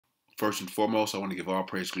First and foremost, I want to give all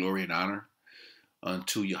praise, glory, and honor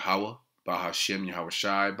unto Yahawah, Bahasham,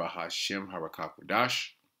 Yahawashi, Bahasham, Harakakwadash.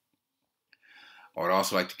 I would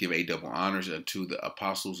also like to give a double honors unto the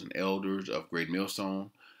apostles and elders of Great Millstone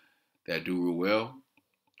that do rule well.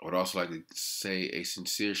 I would also like to say a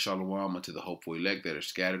sincere shalom unto the hopeful elect that are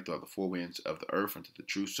scattered throughout the four winds of the earth, unto the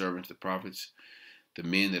true servants, the prophets, the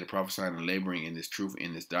men that are prophesying and laboring in this truth,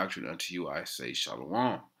 in this doctrine. Unto you I say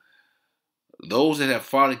shalom. Those that have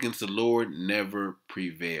fought against the Lord never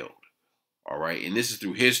prevailed. All right, and this is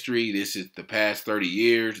through history. This is the past 30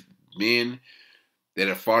 years. Men that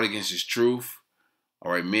have fought against His truth.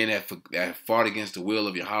 All right, men that have fought against the will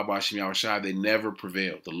of Yahawashi, Yahawashi, they never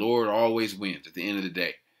prevailed. The Lord always wins at the end of the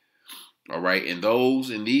day. All right, and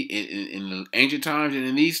those in the ancient times and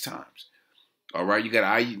in these times, all right,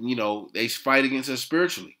 they fight against us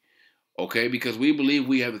spiritually, okay, because we believe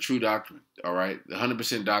we have the true doctrine, all right, the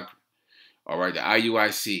 100% doctrine, all right, the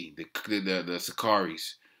IUIC, the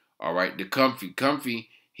Sakaris, all right, the Comfy,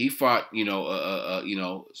 he fought,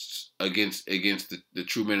 against the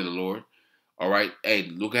true men of the Lord, all right. Hey,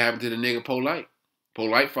 look what happened to the nigga Polite.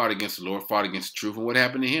 Polite fought against the Lord, fought against the truth, and what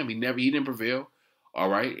happened to him? He didn't prevail. All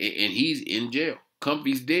right, and he's in jail.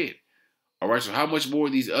 Comfy's dead. All right, so how much more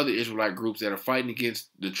of these other Israelite groups that are fighting against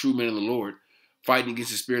the true men of the Lord, fighting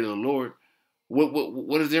against the Spirit of the Lord?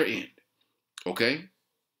 What is their end? Okay,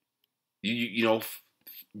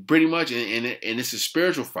 pretty much, and it's a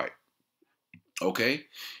spiritual fight. Okay,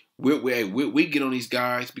 we get on these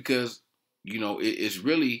guys because it's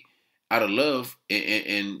really out of love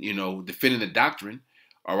and defending the doctrine.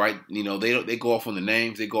 All right, they go off on the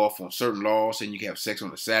names, they go off on certain laws, and you can have sex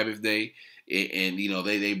on the Sabbath day, and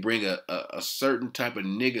they bring a certain type of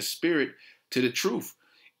nigga spirit to the truth.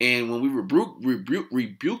 And when we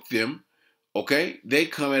rebuke them, okay, they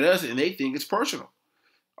come at us and they think it's personal.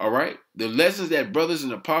 All right, the lessons that brothers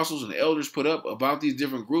and apostles and elders put up about these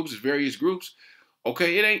different groups, various groups,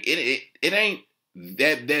 okay, it ain't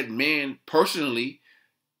that man personally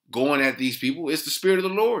going at these people. It's the Spirit of the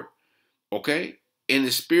Lord, okay. In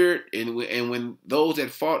the Spirit, and when those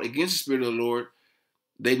that fought against the Spirit of the Lord,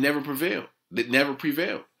 they never prevailed. They never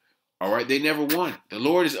prevailed. All right, they never won. The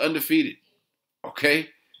Lord is undefeated. Okay,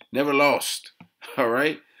 never lost. All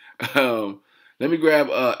right. Let me grab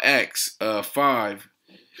Acts 5.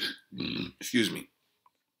 Excuse me.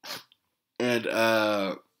 And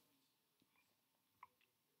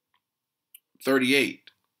 38,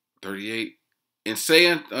 and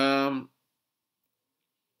saying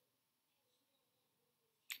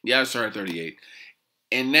 38.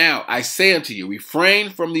 And now I say unto you, refrain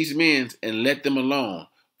from these men and let them alone.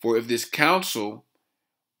 For if this counsel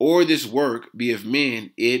or this work be of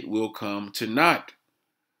men, it will come to naught.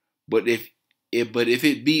 But if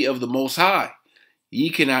it be of the Most High, ye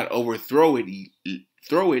cannot overthrow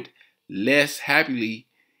it, lest happily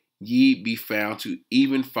ye be found to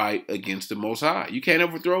even fight against the Most High. You can't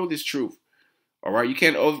overthrow this truth. All right, you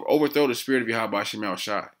can't overthrow the Spirit of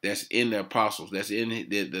Yahawashi. That's in the apostles. That's in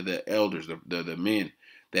the elders, the men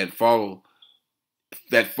that follow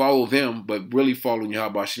them, but really following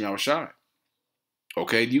Yahawashi.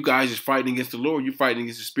 Okay, you guys is fighting against the Lord. You're fighting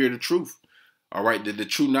against the Spirit of truth. All right, the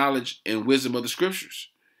true knowledge and wisdom of the Scriptures.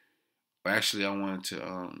 Actually, I wanted to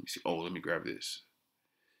let me see. Oh, let me grab this.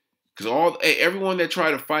 Because everyone that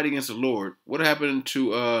tried to fight against the Lord, what happened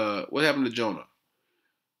to Jonah?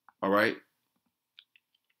 All right.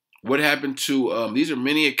 What happened to these are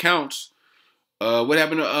many accounts. What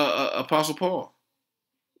happened to Apostle Paul?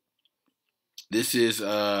 This is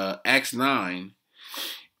Acts 9,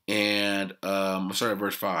 and I'll start at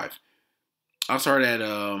verse 5. I'll start at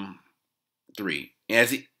 3.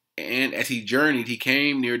 As he journeyed, he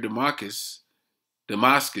came near Damascus,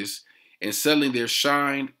 and suddenly there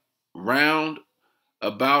shined round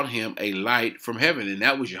about him a light from heaven, and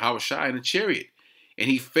that was Yahawashi in a chariot.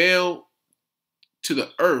 And he fell to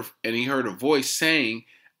the earth, and he heard a voice saying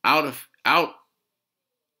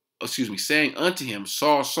saying unto him,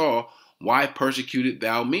 Saul, Saul, why persecutest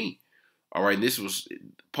thou me? All right, and this was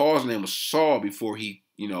Paul's name was Saul before he,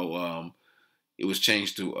 it was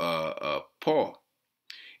changed to Paul.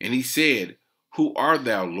 And he said, Who art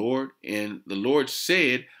thou, Lord? And the Lord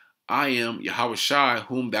said, I am Yahawashi,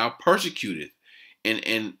 whom thou persecutest.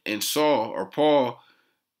 And Saul or Paul,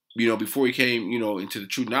 before he came, into the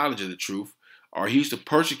true knowledge of the truth, or he used to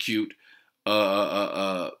persecute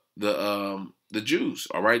the Jews,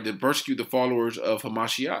 all right, to persecute the followers of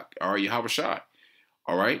Hamashiach, or Yahawashi,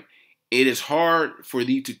 all right. It is hard for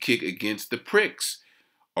thee to kick against the pricks,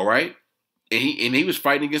 all right. And he was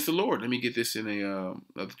fighting against the Lord. Let me get this in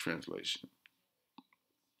another translation.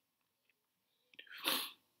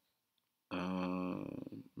 Let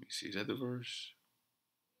me see, is that the verse?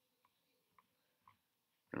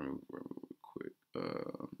 Real quick.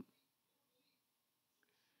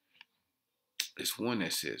 It's one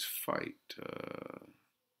that says fight. Let me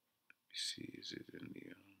see, is it in the?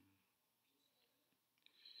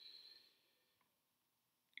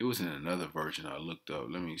 It was in another version I looked up.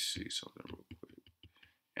 Let me see something real quick.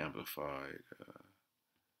 Amplified.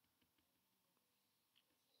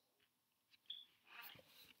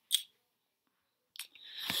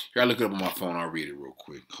 Here, I look it up on my phone. I'll read it real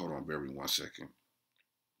quick. Hold on, bear with me 1 second.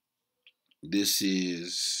 This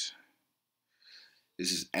is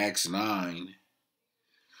Acts 9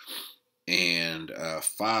 and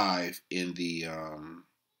 5 in the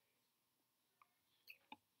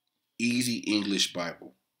Easy English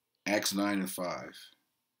Bible. Acts 9 and 5.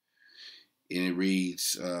 And it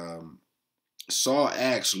reads, Saul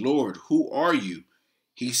asked, Lord, who are you?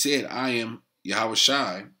 He said, I am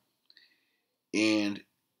Yahawashi, and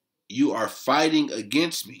you are fighting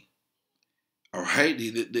against me. All right.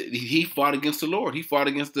 He fought against the Lord. He fought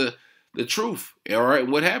against the truth. All right.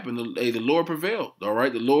 And what happened? The Lord prevailed. All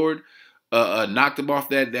right. The Lord knocked him off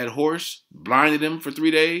that horse, blinded him for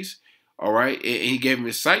 3 days. All right. And he gave him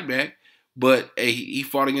his sight back. But he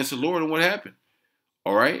fought against the Lord. And what happened?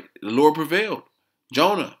 All right. The Lord prevailed.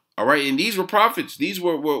 Jonah. All right. And these were prophets. These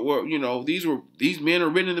were these men are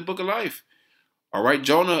written in the book of life. All right.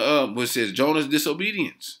 Jonah, what says Jonah's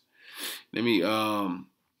disobedience. Let me, And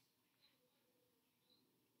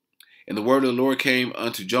the word of the Lord came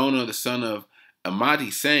unto Jonah, the son of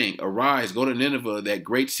Amittai, saying, Arise, go to Nineveh, that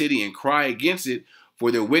great city, and cry against it,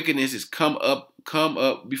 for their wickedness is come up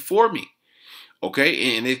before me.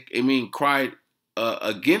 Okay, and it cried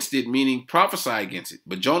against it, meaning prophesy against it.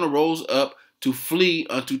 But Jonah rose up to flee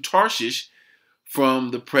unto Tarshish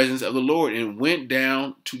from the presence of the Lord, and went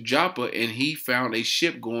down to Joppa, and he found a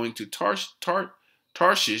ship going to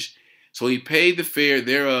Tarshish. So he paid the fare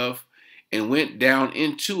thereof, and went down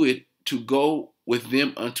into it to go with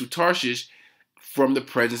them unto Tarshish from the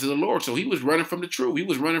presence of the Lord. So he was running from the truth. He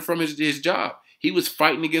was running from his job. He was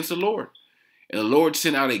fighting against the Lord. And the Lord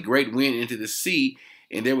sent out a great wind into the sea,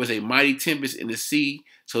 and there was a mighty tempest in the sea,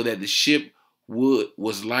 so that the ship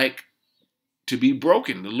was like to be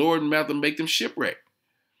broken. The Lord made them make them shipwreck.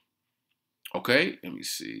 Okay, let me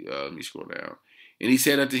see. Let me scroll down. And he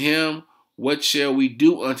said unto him, What shall we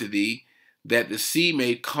do unto thee, that the sea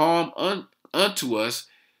may calm unto us?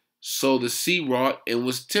 So the sea wrought and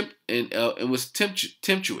was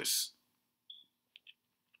tempestuous.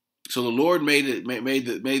 So the Lord made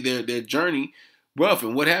their journey rough.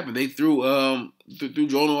 And what happened? They threw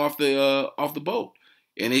Jonah off the boat,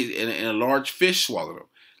 and a large fish swallowed him.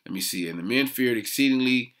 Let me see. And the men feared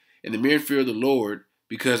exceedingly, and the men feared the Lord,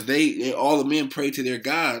 because they all the men prayed to their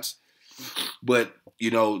gods. But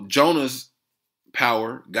Jonah's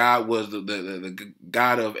power, God was the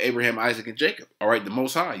God of Abraham, Isaac, and Jacob. All right, the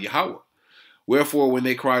Most High, Yahawah. Wherefore, when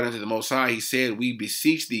they cried unto the Most High, he said, We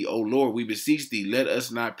beseech thee, O Lord, we beseech thee, let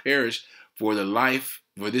us not perish for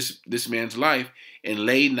this man's life, and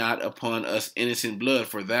lay not upon us innocent blood.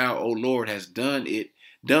 For thou, O Lord, hast done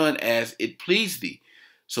as it pleased thee.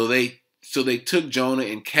 So they took Jonah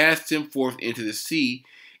and cast him forth into the sea,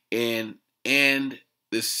 and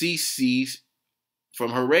the sea ceased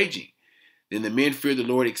from her raging. Then the men feared the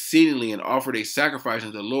Lord exceedingly, and offered a sacrifice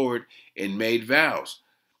unto the Lord, and made vows.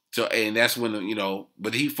 So, and that's when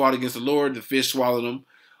but he fought against the Lord. The fish swallowed him.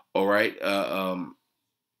 All right, and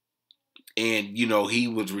he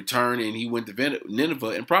was returned, and he went to Nineveh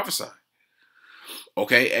and prophesied.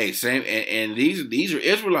 Okay, hey, same, and these are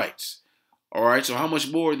Israelites. All right, so how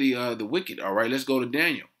much more the wicked? All right, let's go to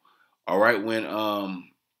Daniel. All right, when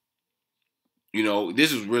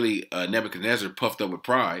this is really Nebuchadnezzar puffed up with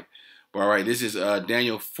pride. But all right, this is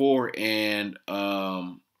Daniel 4 and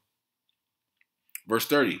verse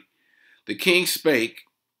 30. The king spake,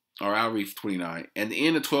 or I'll read 29. And the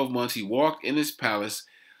end of 12 months he walked in his palace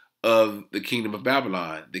of the kingdom of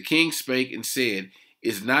Babylon. The king spake and said,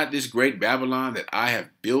 Is not this great Babylon that I have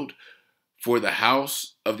built for the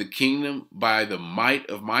house of the kingdom by the might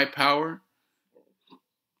of my power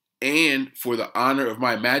and for the honor of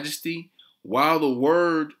my majesty? While the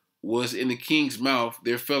word was in the king's mouth,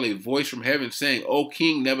 there fell a voice from heaven saying, O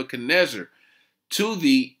King Nebuchadnezzar, to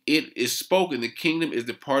thee it is spoken, the kingdom is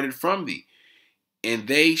departed from thee, and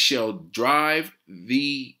they shall drive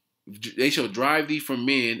thee from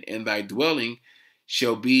men, and thy dwelling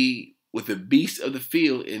shall be with the beasts of the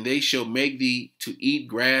field, and they shall make thee to eat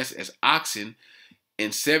grass as oxen,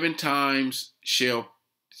 and seven times shall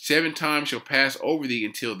pass over thee,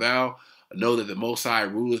 until thou know that the Most High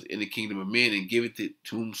ruleth in the kingdom of men, and giveth it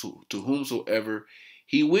to whomsoever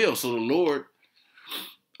he will. So the Lord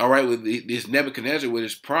all right, with this Nebuchadnezzar with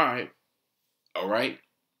his pride, all right,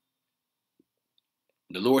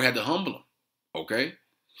 the Lord had to humble him. Okay.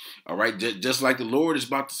 All right, just like the Lord is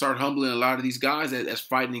about to start humbling a lot of these guys that's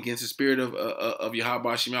fighting against the spirit of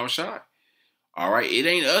Yahawashi Yahawashi. All right, it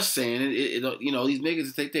ain't us saying it. You know, these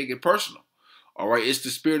niggas take it personal. All right, it's the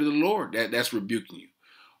spirit of the Lord that's rebuking you.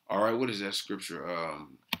 All right, what is that scripture?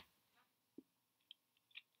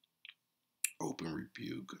 Open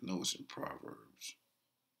rebuke. I know it's in Proverbs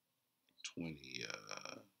 20,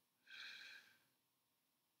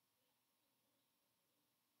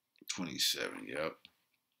 27. Yep.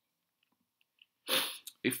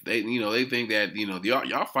 If they, they think that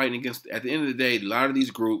y'all fighting against. At the end of the day, a lot of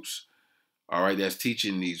these groups, all right, that's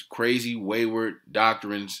teaching these crazy, wayward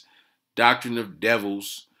doctrines, doctrine of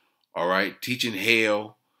devils, all right, teaching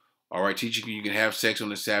hell, all right, teaching you can have sex on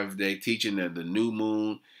the Sabbath day, teaching that the new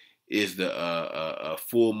moon is the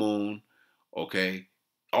full moon, okay,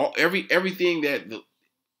 everything that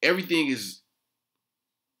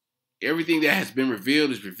has been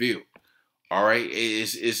revealed is revealed. All right,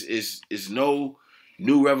 it's no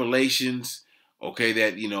new revelations. Okay,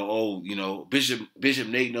 that Bishop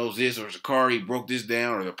Nate knows this, or Zakari broke this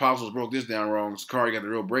down, or the apostles broke this down wrong. Zakari got the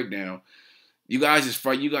real breakdown. You guys is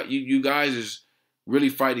fight. You guys is really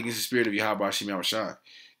fighting against the spirit of Yahawashi Yahawashi.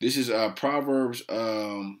 This is Proverbs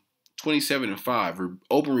 27:5.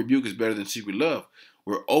 Open rebuke is better than secret love.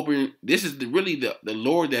 We're open. This is really the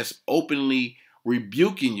Lord that's openly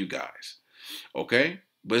rebuking you guys. Okay,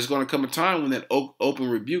 but it's going to come a time when that open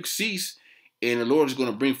rebuke cease, and the Lord is going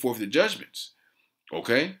to bring forth the judgments.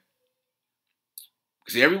 Okay,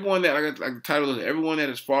 because everyone that like the title is everyone that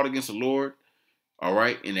has fought against the Lord, all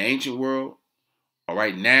right, in the ancient world, all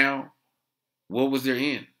right, now, what was their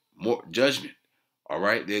end? More judgment. All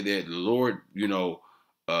right, the Lord,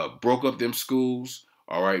 broke up them schools.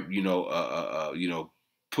 All right,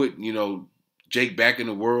 put Jake back in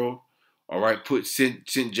the world. All right, sent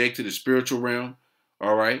Jake to the spiritual realm.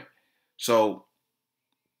 All right, so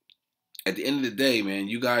at the end of the day, man,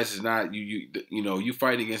 you guys is not you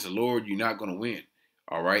fight against the Lord, you're not going to win.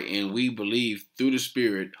 All right, and we believe through the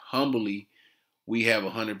Spirit, humbly, we have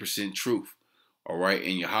 100% truth. All right,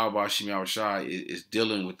 and Yahawashi Yahawashi is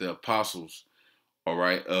dealing with the apostles. All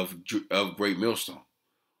right, of Great Millstone.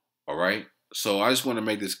 All right, so I just want to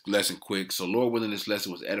make this lesson quick. So, Lord willing, this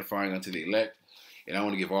lesson was edifying unto the elect, and I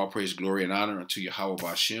want to give all praise, glory, and honor unto Yahawah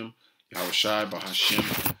Bahasham, Yahawashi,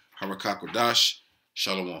 Bahasham, Harakakodash,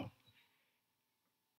 Shalom.